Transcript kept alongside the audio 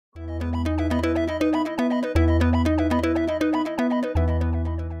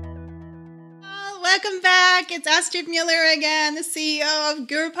back. It's Astrid Mueller again, the CEO of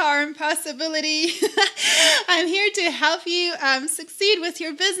GIRLPOWER and Possibility. I'm here to help you succeed with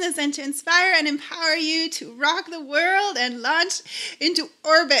your business and to inspire and empower you to rock the world and launch into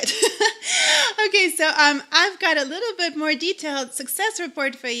orbit. Okay, so I've got a little bit more detailed success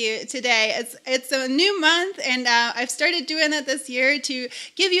report for you today. It's a new month, and I've started doing it this year to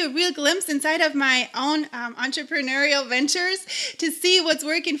give you a real glimpse inside of my own entrepreneurial ventures to see what's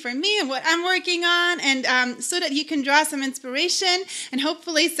working for me and what I'm working on, and so that you can draw some inspiration and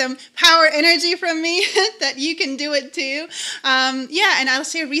hopefully some power energy from me that you can do it too. And I'll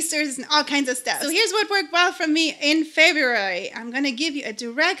share resources and all kinds of stuff. So here's what worked well for me in February. I'm going to give you a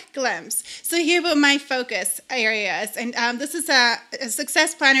direct glimpse. So here were my focus areas, and this is a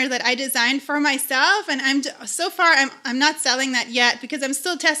success planner that I designed for myself, and I'm not selling that yet because I'm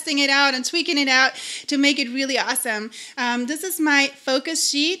still testing it out and tweaking it out to make it really awesome. This is my focus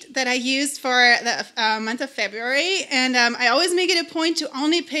sheet that I used for the month of February, and I always make it a point to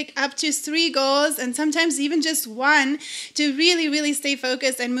only pick up to 3 goals, and sometimes even just 1, to really stay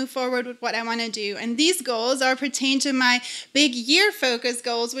focused and move forward with what I want to do. And these goals are pertain to my big year focus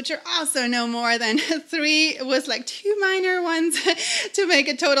goals, which are also no more than 3 with like 2 minor ones to make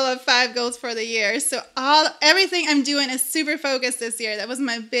a total of 5 goals for the year. So everything I'm doing is super focused this year. That was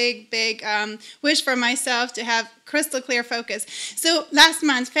my big wish for myself, to have crystal clear focus. So last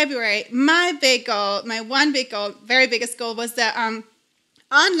month, February, my one big goal, very biggest goal, was the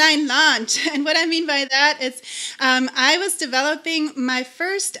online launch. And what I mean by that is I was developing my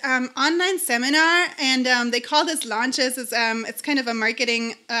first online seminar, and they call this launches. It's kind of a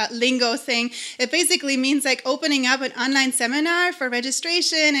marketing lingo thing. It basically means like opening up an online seminar for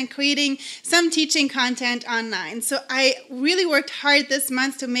registration and creating some teaching content online. So I really worked hard this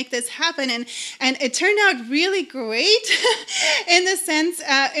month to make this happen, and it turned out really great in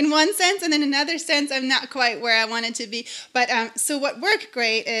one sense, and in another sense, I'm not quite where I wanted to be. But so what worked great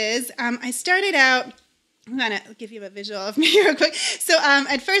is I started out. I'm going to give you a visual of me real quick. So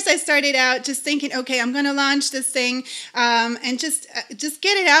at first I started out just thinking, okay, I'm going to launch this thing and just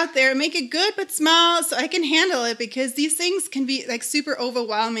get it out there, make it good but small so I can handle it, because these things can be like super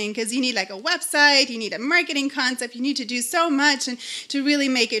overwhelming, because you need like a website, you need a marketing concept, you need to do so much and to really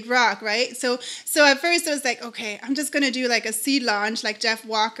make it rock, right? So at first I was like, okay, I'm just going to do like a seed launch, like Jeff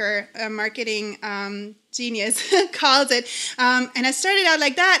Walker, marketing genius calls it, and I started out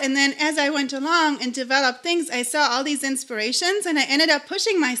like that, and then as I went along and developed things, I saw all these inspirations, and I ended up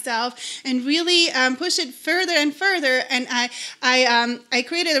pushing myself and really push it further and further, and I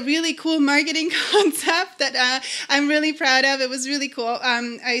created a really cool marketing concept that I'm really proud of. It was really cool.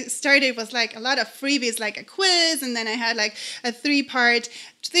 I started with like a lot of freebies, like a quiz, and then I had like a 3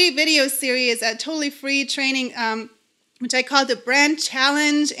 video series, a totally free training, which I called the Brand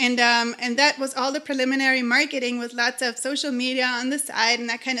Challenge, and that was all the preliminary marketing with lots of social media on the side and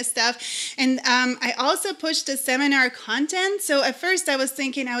that kind of stuff. And I also pushed the seminar content. So at first I was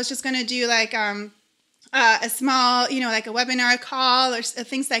thinking I was just going to do like a small, like a webinar call or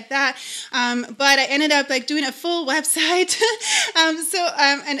things like that. But I ended up like doing a full website.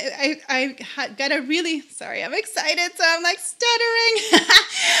 And I got a really, sorry, I'm excited, so I'm like stuttering.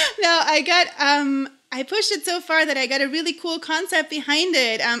 No, I pushed it so far that I got a really cool concept behind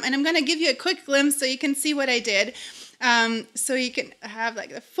it, and I'm going to give you a quick glimpse so you can see what I did, so you can have like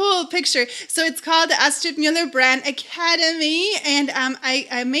the full picture. So it's called the Astrid Mueller Brand Academy, and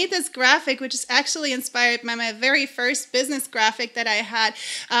I made this graphic, which is actually inspired by my very first business graphic that I had.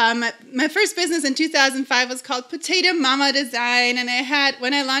 My first business in 2005 was called Potato Mama Design, and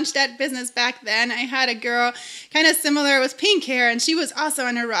when I launched that business back then, I had a girl kind of similar with pink hair, and she was also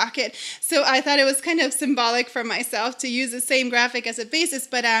on a rocket. So I thought it was kind of symbolic for myself to use the same graphic as a basis,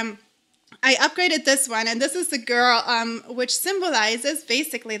 but I upgraded this one, and this is the girl, which symbolizes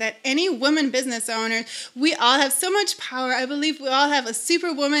basically that any woman business owner, we all have so much power. I believe we all have a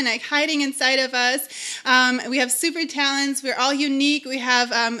superwoman like hiding inside of us. We have super talents. We're all unique. We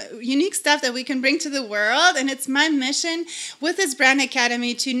have unique stuff that we can bring to the world, and it's my mission with this Brand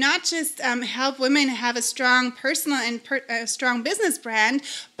Academy to not just help women have a strong personal and strong business brand,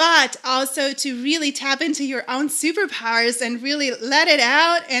 but also to really tap into your own superpowers and really let it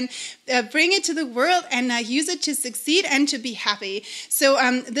out and bring it to the world and use it to succeed and to be happy. So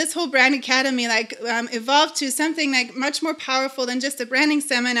this whole Brand Academy evolved to something like much more powerful than just a branding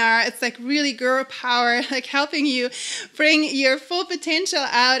seminar. It's like really girl power, like helping you bring your full potential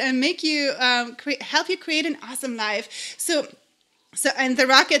out and make you help you create an awesome life. So and the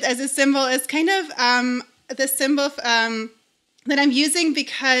rocket as a symbol is kind of the symbol of that I'm using,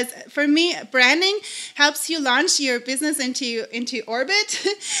 because for me, branding helps you launch your business into orbit.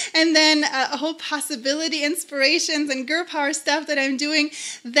 And then a whole possibility, inspirations, and girl power stuff that I'm doing,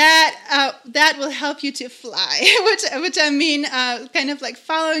 that will help you to fly, which I mean, kind of like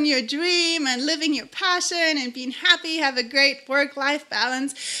following your dream and living your passion and being happy, have a great work-life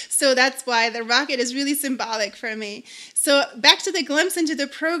balance. So that's why the rocket is really symbolic for me. So back to the glimpse into the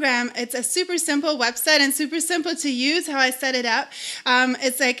program, it's a super simple website and super simple to use how I set it up.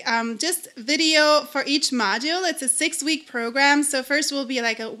 It's like just video for each module. It's a 6-week program. So first will be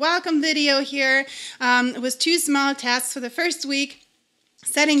like a welcome video here with 2 small tasks for the first week,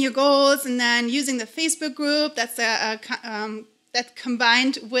 setting your goals, and then using the Facebook group. That's that's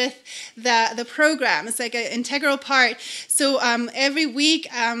combined with the program. It's like an integral part. So every week,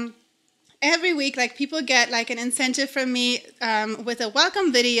 like people get like an incentive from me with a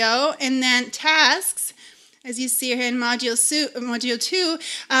welcome video, and then tasks, as you see here in module 2,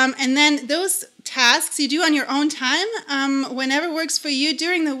 and then those tasks you do on your own time, whenever works for you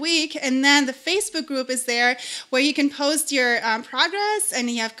during the week. And then the Facebook group is there where you can post your progress, and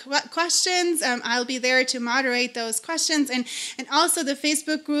you have questions. I'll be there to moderate those questions. And also the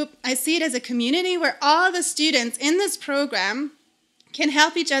Facebook group, I see it as a community where all the students in this program can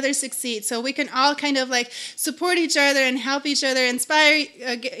help each other succeed. So we can all kind of like support each other and help each other, inspire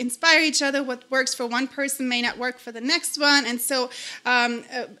each other. What works for one person may not work for the next one. And so,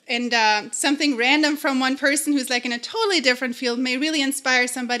 something random from one person who's like in a totally different field may really inspire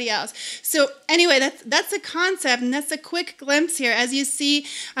somebody else. So anyway, that's a concept, and that's a quick glimpse here. As you see,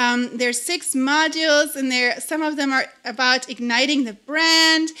 there's 6 modules, and some of them are about igniting the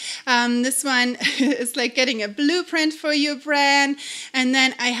brand. This one is like getting a blueprint for your brand. And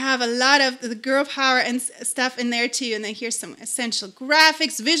then I have a lot of the girl power and stuff in there too. And then here's some essential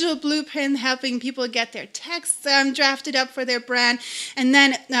graphics, visual blueprint, helping people get their texts drafted up for their brand. And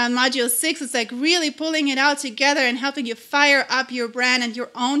then module 6 is like really pulling it all together and helping you fire up your brand and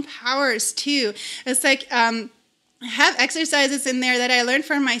your own powers too. It's like I have exercises in there that I learned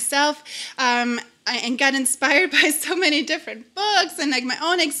from myself. And got inspired by so many different books and like my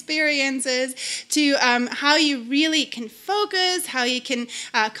own experiences to how you really can focus, how you can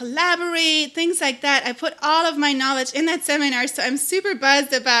collaborate, things like that. I put all of my knowledge in that seminar, so I'm super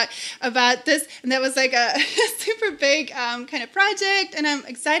buzzed about this. And that was like a super big kind of project, and I'm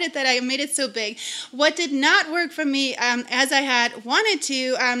excited that I made it so big. What did not work for me as I had wanted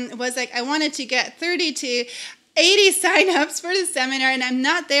to was like I wanted to get 30 to 80 signups for the seminar, and I'm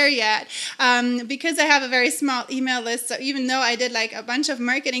not there yet because I have a very small email list. So even though I did like a bunch of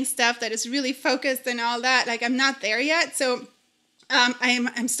marketing stuff that is really focused and all that, like I'm not there yet. So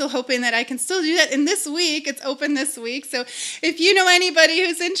I'm still hoping that I can still do that in this week. It's open this week. So if you know anybody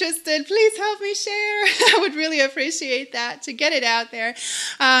who's interested, please help me share. I would really appreciate that to get it out there.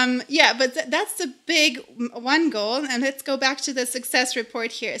 But that's the big one goal. And let's go back to the success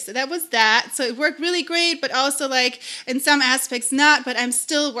report here. So that was that. So it worked really great, but also like in some aspects not, but I'm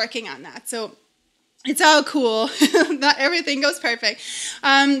still working on that. So it's all cool. Not everything goes perfect.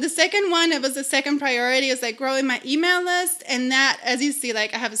 The second one, it was the second priority, is like growing my email list. And that, as you see,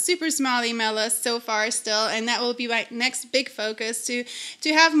 like I have a super small email list so far still. And that will be my next big focus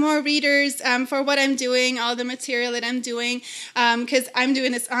to have more readers for what I'm doing, all the material that I'm doing. Because I'm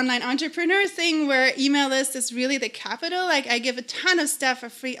doing this online entrepreneur thing where email list is really the capital. Like I give a ton of stuff for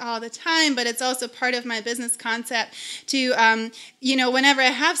free all the time, but it's also part of my business concept to, whenever I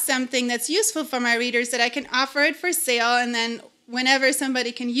have something that's useful for my readers, that I can offer it for sale, and then whenever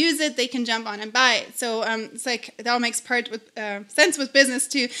somebody can use it, they can jump on and buy it. So it's like it all makes sense with business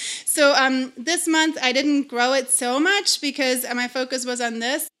too. So this month I didn't grow it so much because my focus was on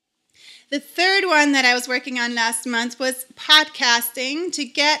this. The third one that I was working on last month was podcasting, to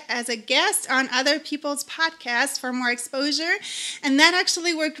get as a guest on other people's podcasts for more exposure. And that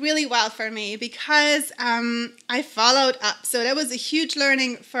actually worked really well for me because I followed up. So that was a huge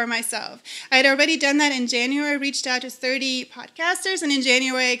learning for myself. I had already done that in January, reached out to 30 podcasters, and in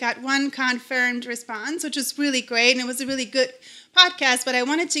January I got 1 confirmed response, which was really great, and it was a really good podcast, but I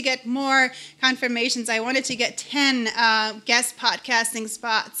wanted to get more confirmations. I wanted to get 10 guest podcasting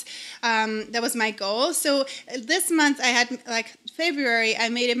spots. That was my goal. So this month I had, like February, I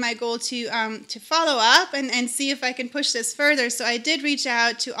made it my goal to follow up and see if I can push this further. So I did reach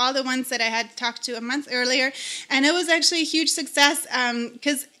out to all the ones that I had talked to a month earlier, and it was actually a huge success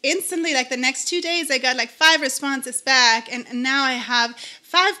because instantly, like the next 2 days, I got like 5 responses back, and now I have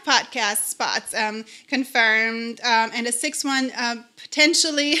 5 podcast spots confirmed, and a 6th one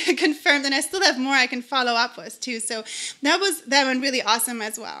potentially confirmed, and I still have more I can follow up with too. So that went really awesome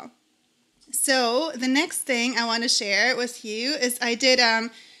as well. So the next thing I want to share with you is I did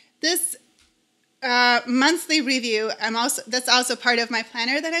this monthly review. That's also part of my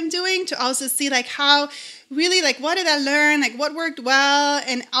planner that I'm doing, to also see like how really, like, what did I learn, like what worked well,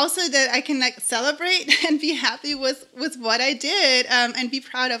 and also that I can like celebrate and be happy with what I did, and be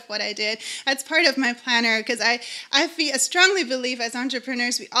proud of what I did. That's part of my planner, because I strongly believe as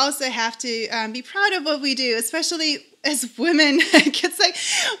entrepreneurs we also have to be proud of what we do, especially as women. Like,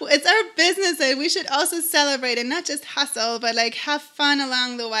 it's our business, and we should also celebrate and not just hustle, but like have fun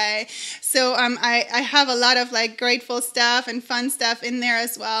along the way. So I have a lot of like grateful stuff and fun stuff in there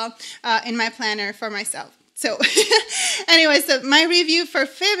as well, in my planner for myself. So anyway, so my review for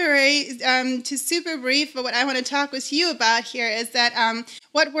February, to super brief, but what I want to talk with you about here is that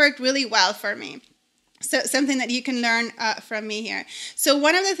what worked really well for me. So something that you can learn from me here. So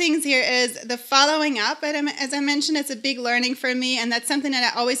one of the things here is the following up. As I mentioned, it's a big learning for me, and that's something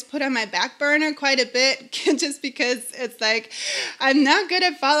that I always put on my back burner quite a bit, just because it's like I'm not good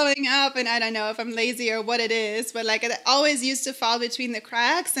at following up, and I don't know if I'm lazy or what it is, but like it always used to fall between the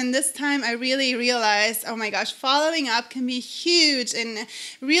cracks. And this time I really realized, oh my gosh, following up can be huge in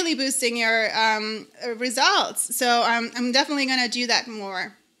really boosting your results. So I'm definitely going to do that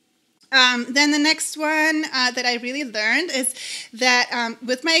more. Then the next one that I really learned is that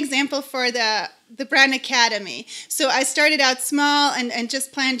with my example for the Brand Academy. So I started out small and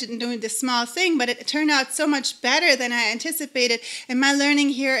just planned on doing this small thing, but it turned out so much better than I anticipated. And my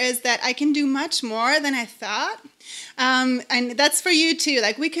learning here is that I can do much more than I thought. And that's for you too.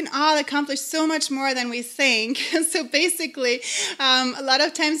 Like, we can all accomplish so much more than we think. So basically, a lot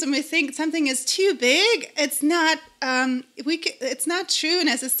of times when we think something is too big, it's not true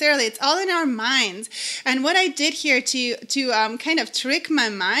necessarily. It's all in our minds. And what I did here to kind of trick my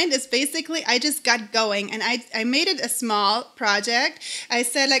mind is basically I just got going, and I made it a small project. I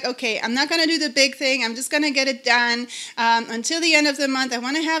said, like, okay, I'm not going to do the big thing. I'm just going to get it done until the end of the month. I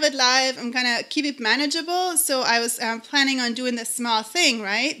want to have it live. I'm going to keep it manageable. So I was planning on doing this small thing,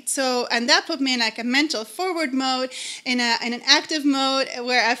 right? So, and that put me in like a mental forward mode, in an active mode,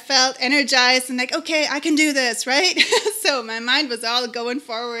 where I felt energized and like, okay, I can do this, right? So my mind was all going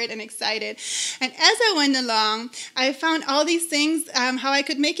forward and excited. And as I went along, I found all these things, how I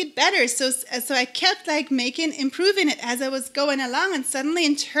could make it better. So I kept like improving it as I was going along, and suddenly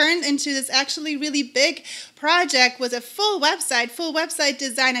it turned into this actually really big project with a full website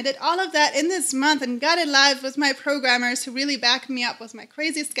design. I did all of that in this month and got it live with my programmers who really backed me up with my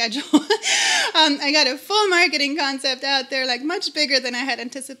crazy schedule. I got a full marketing concept out there, like much bigger than I had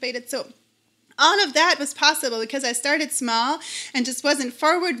anticipated. So all of that was possible because I started small and just was in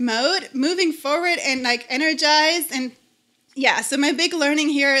forward mode, moving forward and like energized. And yeah, so my big learning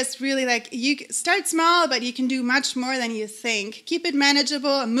here is really like, you start small, but you can do much more than you think. Keep it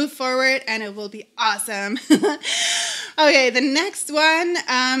manageable and move forward, and it will be awesome. Okay, the next one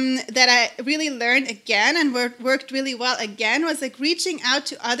that I really learned again and worked really well again was like reaching out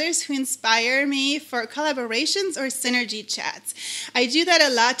to others who inspire me for collaborations or synergy chats. I do that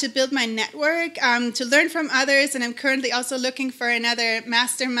a lot to build my network, to learn from others, and I'm currently also looking for another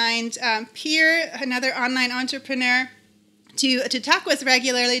mastermind peer, another online entrepreneur to talk with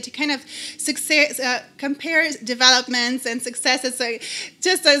regularly, to kind of compare developments and successes. So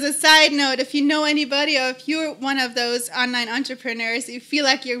just as a side note, if you know anybody, or if you're one of those online entrepreneurs, you feel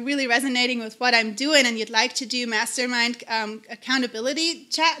like you're really resonating with what I'm doing and you'd like to do mastermind accountability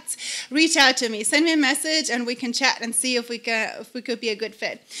chats, reach out to me. Send me a message and we can chat and see if we could be a good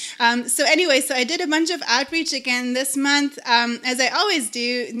fit. So anyway, so I did a bunch of outreach again this month, as I always do,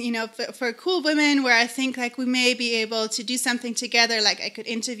 you know, for cool women where I think like we may be able to do something together, like I could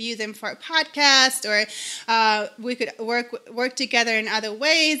interview them for a podcast, or we could work together in other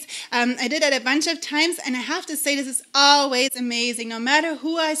ways. I did it a bunch of times, and I have to say this is always amazing. No matter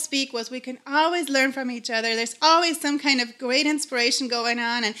who I speak with, we can always learn from each other. There's always some kind of great inspiration going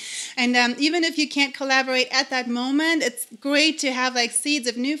on, and even if you can't collaborate at that moment, it's great to have like seeds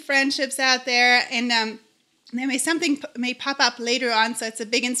of new friendships out there, and something may pop up later on, so it's a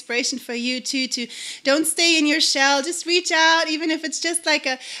big inspiration for you too, to don't stay in your shell. Just reach out, even if it's just like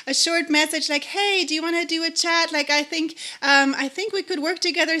a short message like, hey, do you want to do a chat? Like, I think we could work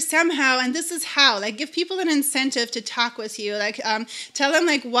together somehow, and this is how. Like, give people an incentive to talk with you. Like, tell them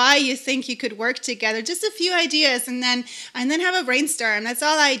like why you think you could work together. Just a few ideas, and then have a brainstorm. That's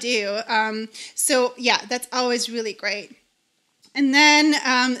all I do. So yeah, that's always really great. And then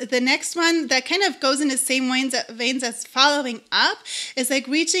the next one that kind of goes in the same veins as following up is like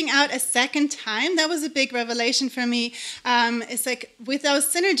reaching out a second time. That was a big revelation for me. It's like with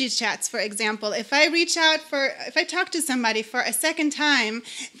those synergy chats, for example, if I talk to somebody for a second time,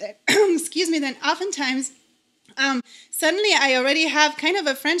 then oftentimes suddenly I already have kind of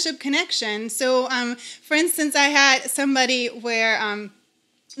a friendship connection. So for instance, I had somebody where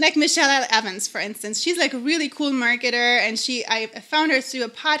like Michelle Evans, for instance, she's like a really cool marketer, and I found her through a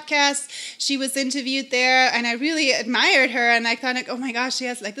podcast. She was interviewed there, and I really admired her, and I thought, like, oh my gosh,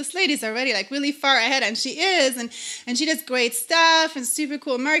 this lady's already like really far ahead, and she is, and she does great stuff, and super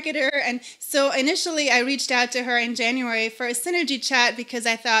cool marketer. And so initially, I reached out to her in January for a synergy chat because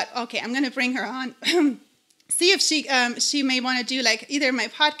I thought, okay, I'm going to bring her on. See if she may want to do like either my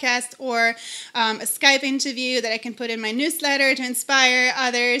podcast or a Skype interview that I can put in my newsletter to inspire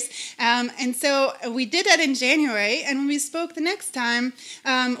others. And so we did that in January. And when we spoke the next time,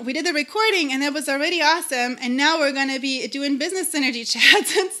 we did the recording, and that was already awesome. And now we're going to be doing business synergy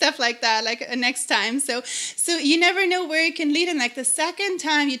chats and stuff like that, like next time. So you never know where it can lead. And like the second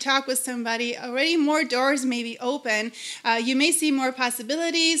time you talk with somebody, already more doors may be open. You may see more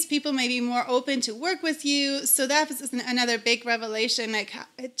possibilities. People may be more open to work with you. So that is another big revelation. Like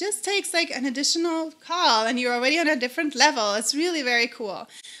it just takes like an additional call, and you're already on a different level. It's really very cool.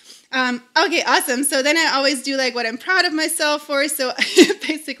 Okay, awesome. So then I always do like what I'm proud of myself for. So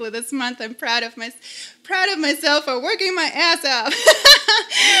basically this month I'm proud of myself for working my ass off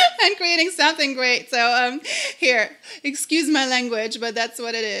and creating something great. So here, excuse my language, but that's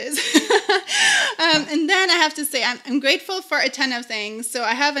what it is. And then I have to say I'm grateful for a ton of things. So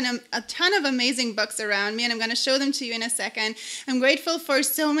I have a ton of amazing books around me, and I'm going to show them to you in a second. I'm grateful for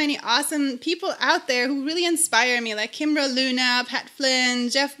so many awesome people out there who really inspire me, like Kimbra Luna, Pat Flynn,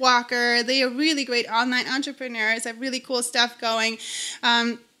 Jeff Walker. They are really great online entrepreneurs, have really cool stuff going.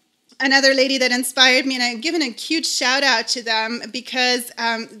 Another lady that inspired me, and I've given a huge shout out to them because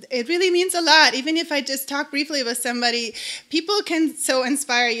it really means a lot. Even if I just talk briefly with somebody, people can so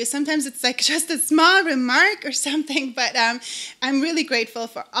inspire you. Sometimes it's like just a small remark or something, but I'm really grateful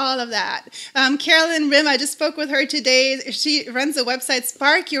for all of that. Carolyn Rim, I just spoke with her today. She runs a website,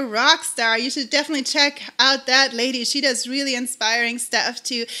 Spark Your Rockstar. You should definitely check out that lady. She does really inspiring stuff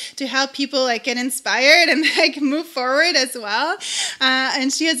to help people like get inspired and like move forward as well.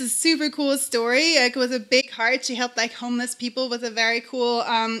 And she has a super cool story. Like with a big heart, she helped like homeless people with a very cool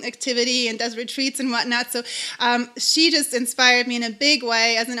activity and does retreats and whatnot. So she just inspired me in a big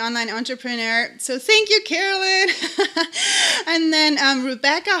way as an online entrepreneur. So thank you, Carolyn. And then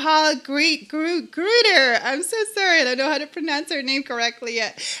Rebecca Hall Gruder. I'm so sorry, I don't know how to pronounce her name correctly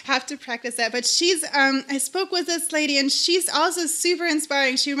yet. Have to practice that. But she's I spoke with this lady, and she's also super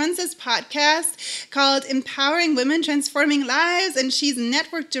inspiring. She runs this podcast called Empowering Women Transforming Lives, and she's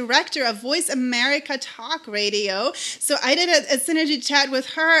network director of Voice America Talk Radio. So I did a synergy chat with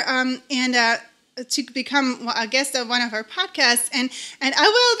her and to become a guest of one of her podcasts, and I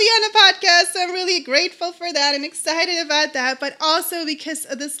will be on a podcast, so I'm really grateful for that and excited about that, but also because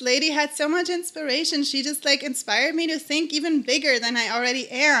this lady had so much inspiration. She just like inspired me to think even bigger than I already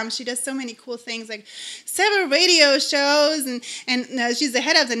am. She does so many cool things, like several radio shows, and she's the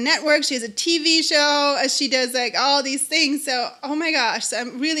head of the network. She has a TV show. She does like all these things. So, oh my gosh, so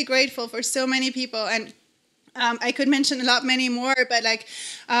I'm really grateful for so many people, and I could mention a lot many more, but like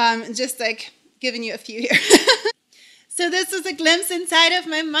just like giving you a few here. So this is a glimpse inside of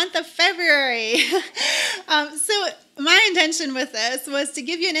my month of February. So my intention with this was to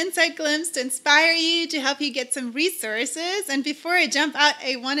give you an inside glimpse, to inspire you, to help you get some resources. And before I jump out,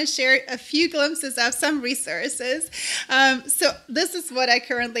 I want to share a few glimpses of some resources. So this is what I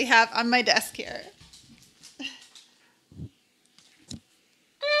currently have on my desk here.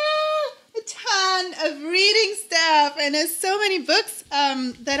 A ton of reading stuff, and there's so many books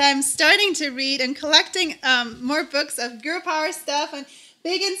that I'm starting to read and collecting more books of Girl Power stuff, and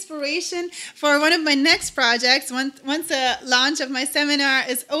big inspiration for one of my next projects once the launch of my seminar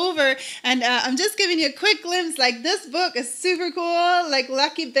is over. And I'm just giving you a quick glimpse. Like, this book is super cool. Like,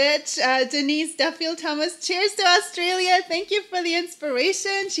 Lucky Bitch, Denise Duffield Thomas. Cheers to Australia. Thank you for the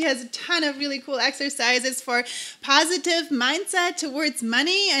inspiration. She has a ton of really cool exercises for positive mindset towards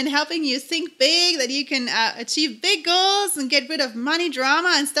money and helping you think big, that you can achieve big goals and get rid of money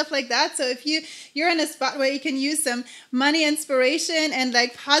drama and stuff like that. So if you're in a spot where you can use some money inspiration and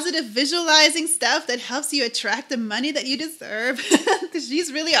like positive visualizing stuff that helps you attract the money that you deserve.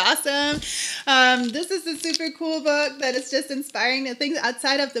 She's really awesome. This is a super cool book that is just inspiring to think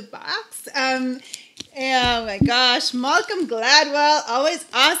outside of the box. Oh my gosh, Malcolm Gladwell, always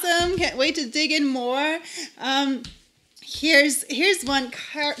awesome. Can't wait to dig in more. Here's one,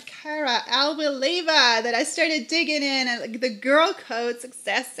 Cara Albaleva, that I started digging in, and like the girl code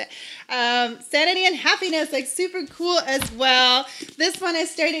success, sanity and happiness, like super cool as well. This one I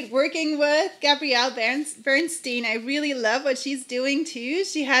started working with Gabrielle Bernstein. I really love what she's doing too.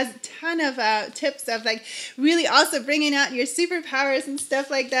 She has a ton of tips of like really also bringing out your superpowers and stuff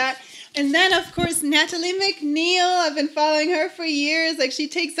like that. And then, of course, Natalie McNeil. I've been following her for years. Like, she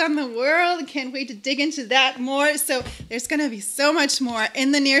takes on the world. Can't wait to dig into that more. So there's going to be so much more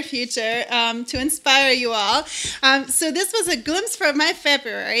in the near future to inspire you all. So this was a glimpse from my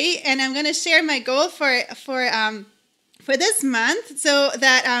February, and I'm going to share my goal for this month, so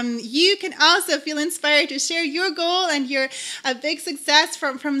that you can also feel inspired to share your goal and your big success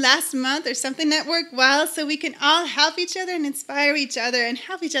from last month, or something that worked well, so we can all help each other and inspire each other and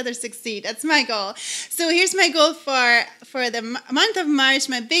help each other succeed. That's my goal. So here's my goal for the month of March.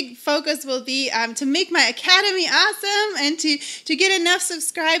 My big focus will be to make my academy awesome, and to get enough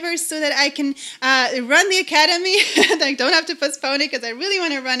subscribers so that I can run the academy. I don't have to postpone it because I really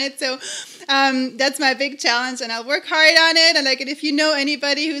want to run it. So that's my big challenge, and I'll work hard on it. And if you know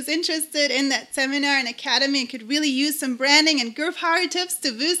anybody who's interested in that seminar and academy and could really use some branding and GIRLPOWER tips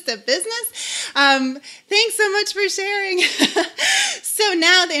to boost the business, thanks so much for sharing. So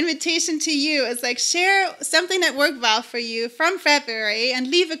now the invitation to you is share something that worked well for you from February, and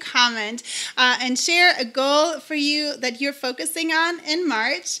leave a comment and share a goal for you that you're focusing on in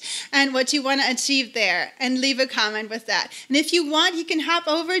March and what you want to achieve there, and leave a comment with that. And if you want, you can hop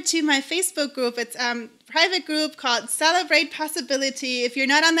over to my Facebook group. It's private group called Celebrate Possibility. If you're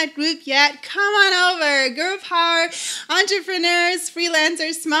not on that group yet, come on over. GIRLPOWER, entrepreneurs,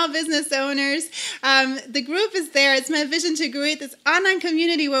 freelancers, small business owners. The group is there. It's my vision to create this online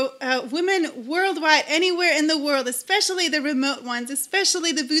community where women worldwide, anywhere in the world, especially the remote ones,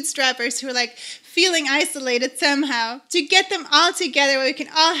 especially the bootstrappers who are feeling isolated somehow, to get them all together where we can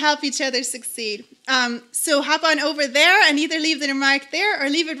all help each other succeed. So hop on over there and either leave the remark there or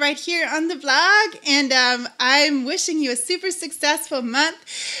leave it right here on the blog. And I'm wishing you a super successful month.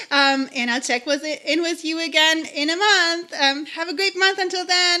 And I'll check in with you again in a month. Have a great month until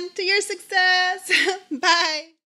then. To your success. Bye.